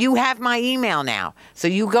 Now, you have my email now. So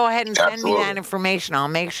you go ahead and send me that information. I'll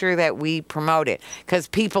make sure that we promote it. Because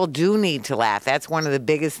people do need to laugh. That's one of the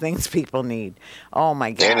biggest things people need. Oh,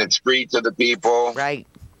 my God. And it's free to the people. Right.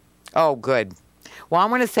 Oh, good. Well, I'm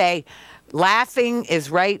going to say laughing is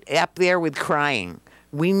right up there with crying.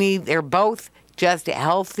 They're both just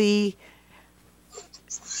healthy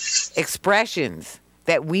expressions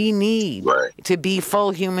that we need to be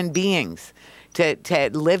full human beings, to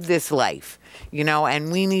live this life,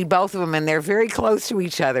 and we need both of them, and they're very close to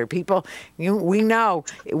each other. People, we know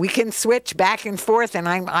we can switch back and forth, and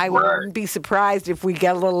I wouldn't be surprised if we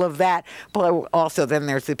get a little of that. But also, then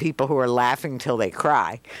there's the people who are laughing till they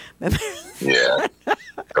cry. Yeah,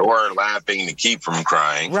 or laughing to keep from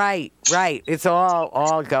crying. Right. It's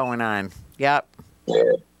all going on. Yep. Yeah.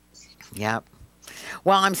 Yep.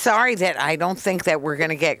 Well, I'm sorry that I don't think that we're going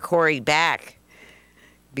to get Korey back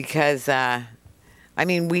because, we're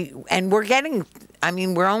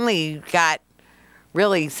only got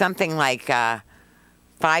really something like 5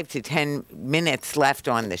 to 10 minutes left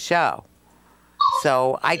on the show.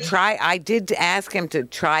 So I did ask him to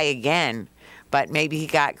try again, but maybe he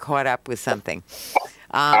got caught up with something.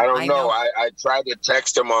 I don't know. I tried to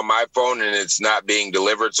text him on my phone and it's not being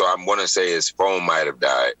delivered, so I'm going to say his phone might have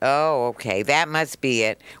died. Oh, okay. That must be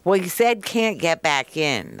it. Well, he said can't get back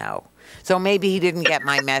in, though. So maybe he didn't get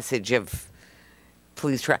my message of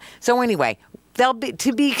please try. So anyway, they'll be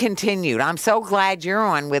to be continued. I'm so glad you're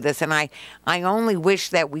on with us, and I only wish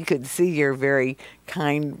that we could see your very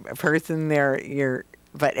kind person there.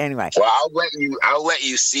 But anyway. Well, I'll let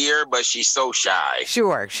you see her, but she's so shy.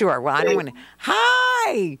 Sure. Well, I don't want to.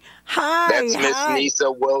 Hi. That's Miss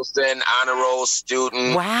Lisa Wilson, honor roll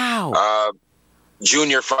student. Wow.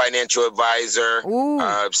 Junior financial advisor.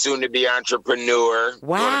 Soon to be entrepreneur.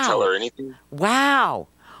 Wow. You want to tell her anything? Wow.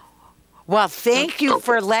 Well, thank you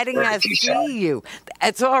for letting us see you.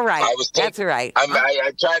 It's all right. That's all right.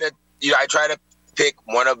 I try to pick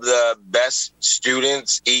one of the best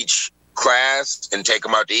students each class and take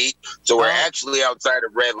them out to eat. So we're actually outside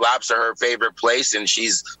of Red Lobster, her favorite place, and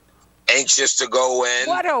she's anxious to go in.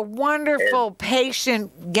 What a wonderful,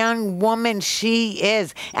 patient young woman she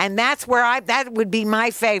is. And that's where that would be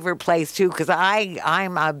my favorite place too, because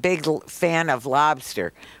I'm a big fan of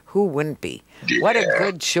lobster. Who wouldn't be? Yeah. What a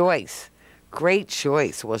good choice. Great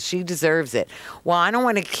choice. Well, she deserves it. Well, I don't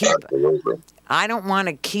want to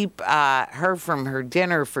keep her from her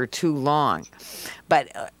dinner for too long.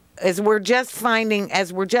 But as we're just winding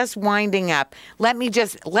up, let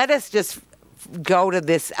us just go to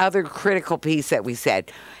this other critical piece that we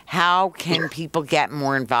said. How can people get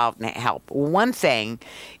more involved and help? One thing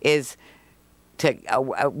is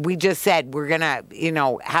we just said we're gonna,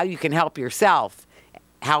 how you can help yourself,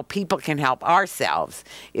 how people can help ourselves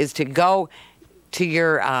is to go to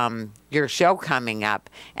your show coming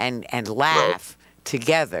up and laugh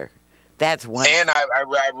together. That's one. And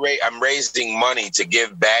I'm raising money to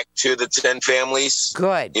give back to the 10 families.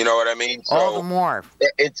 Good. You know what I mean? So all the more.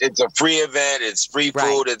 It's a free event. It's free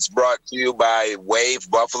food. It's brought to you by WAVE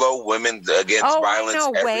Buffalo, Women Against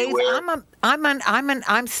Violence Everywhere. WAVE.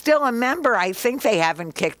 I'm still a member. I think they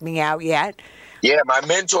haven't kicked me out yet. Yeah, my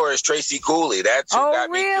mentor is Tracy Cooley. That's who got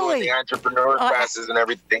me doing the entrepreneur classes and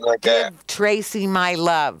everything like that. Give Tracy my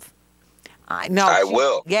love. No, I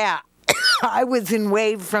will. Yeah, I was in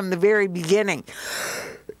Wave from the very beginning.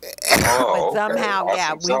 Oh, but somehow,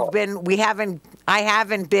 awesome. I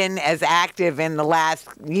haven't been as active in the last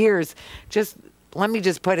years. Let me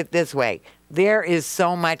just put it this way. There is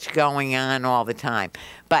so much going on all the time.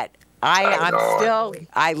 But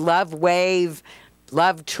I love Wave,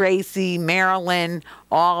 love Tracy, Marilyn,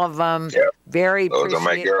 all of them. Yep. Very Those are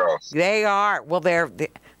my girls. They are. Well,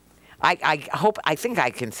 I think I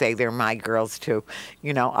can say they're my girls too.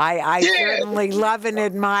 You know, I certainly love and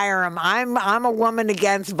admire them. I'm a woman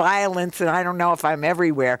against violence, and I don't know if I'm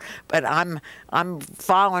everywhere, but I'm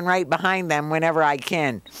following right behind them whenever I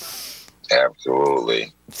can.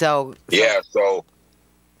 Absolutely. So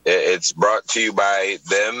it's brought to you by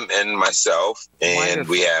them and myself, and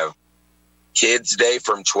wonderful. we have Kids Day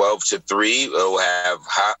from 12 to 3. We'll have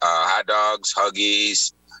hot dogs,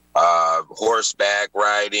 huggies, horseback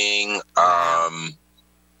riding,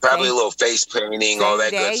 probably a little face painting, all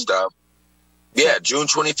that good stuff. Yeah, June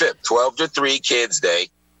 25th, 12 to 3, Kids Day.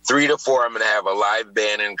 3 to 4, I'm going to have a live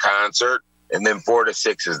band and concert. And then 4 to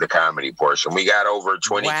 6 is the comedy portion. We got over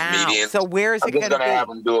 20 comedians. So where is it going to be? I'm just going to have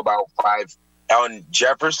them do about 5 on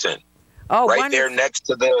Jefferson. Oh, right there next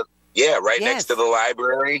to the next to the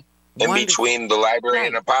library. In between the library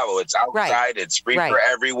and Apollo. It's outside. It's free for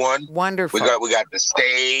everyone. Wonderful. We got the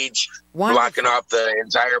stage blocking off the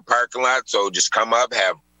entire parking lot. So just come up,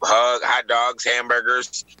 have hot dogs,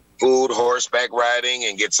 hamburgers, food, horseback riding,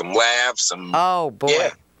 and get some laughs. Some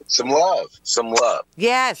some love.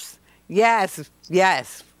 Yes,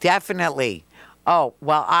 definitely. Oh,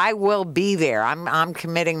 well, I will be there. I'm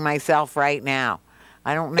committing myself right now.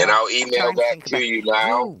 I don't know. And I'll email that to you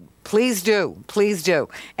now. Ooh, please do.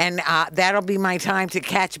 And that'll be my time to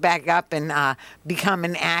catch back up and become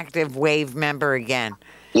an active Wave member again.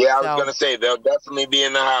 Yeah, I was going to say, they'll definitely be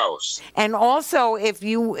in the house. And also, if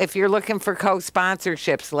you're looking for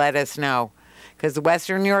co-sponsorships, let us know. Because the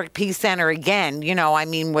Western New York Peace Center, again,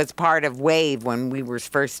 was part of Wave when we were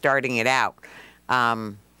first starting it out.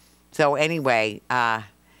 So anyway,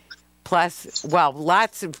 plus,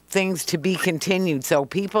 lots of things to be continued. So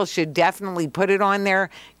people should definitely put it on their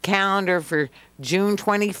calendar for June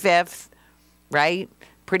 25th, right?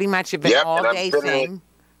 Pretty much an all-day thing,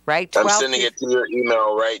 right? I'm sending it to your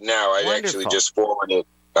email right now. I actually just forwarded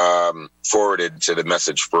to the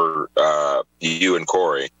message for you and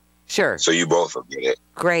Korey. Sure. So you both will get it.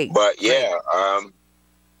 Great. But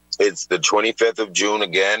it's the 25th of June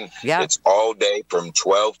again. Yeah. It's all day from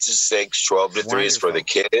 12 to 6. 12 to 3 is for the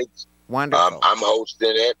kids. Wonderful. I'm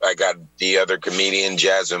hosting it. I got the other comedian,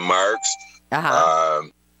 Jasmine Marks.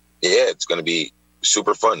 It's going to be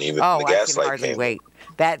super fun. Even the Gaslight I can hardly wait.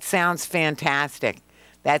 That sounds fantastic.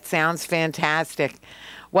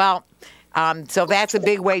 Well, so that's a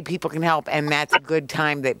big way people can help, and that's a good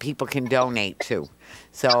time that people can donate to.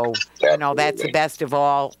 So, that's the best of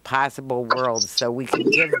all possible worlds. So we can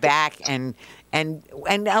give back and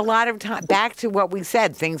a lot of time back to what we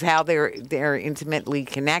said, things how they're intimately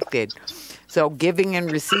connected. So giving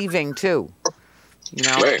and receiving too.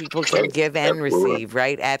 People can give and receive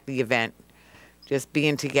right at the event. Just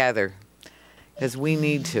being together, because we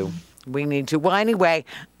need to. Well, anyway.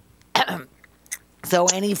 So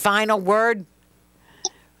any final word?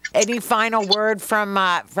 Any final word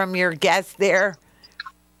from your guest there?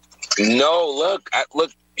 No, look,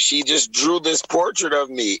 she just drew this portrait of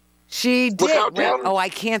me. She did. I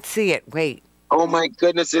can't see it. Wait. Oh my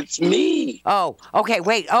goodness, it's me. Oh, okay,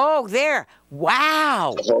 wait. Oh, there.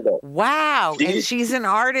 Wow. Wow. And she's an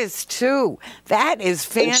artist too. That is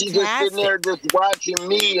fantastic. And she's just sitting there just watching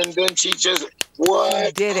me, and then she just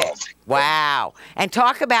She did it. Wow. And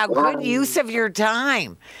talk about good use of your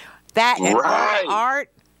time. That and art,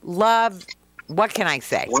 love. What can I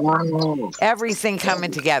say? Wow. Everything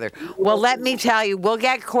coming together. Well, let me tell you, we'll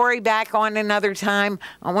get Korey back on another time.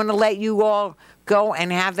 I want to let you all go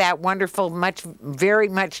and have that wonderful, very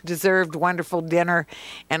much deserved, wonderful dinner.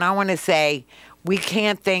 And I want to say, we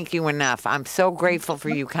can't thank you enough. I'm so grateful for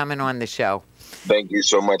you coming on the show. Thank you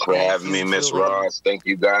so much for having me, Miss Ross. Thank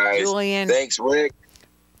you, guys. Julian. Thanks, Rick.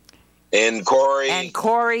 And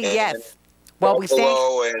Korey. Yes. Well, we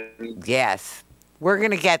thank. Yes. We're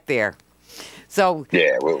going to get there. So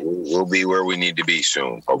yeah, we'll be where we need to be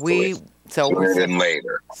soon. Hopefully, sooner than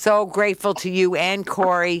later. So grateful to you and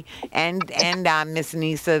Korey and Miss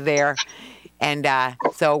Nisa there, and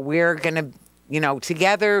so we're gonna,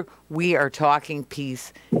 together we are talking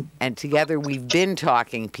peace, and together we've been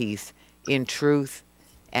talking peace in truth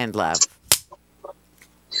and love.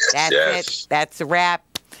 That's it. That's a wrap.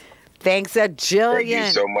 Thanks, Julian. Thank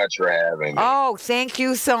you so much for having me. Oh, thank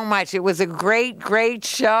you so much. It was a great, great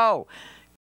show.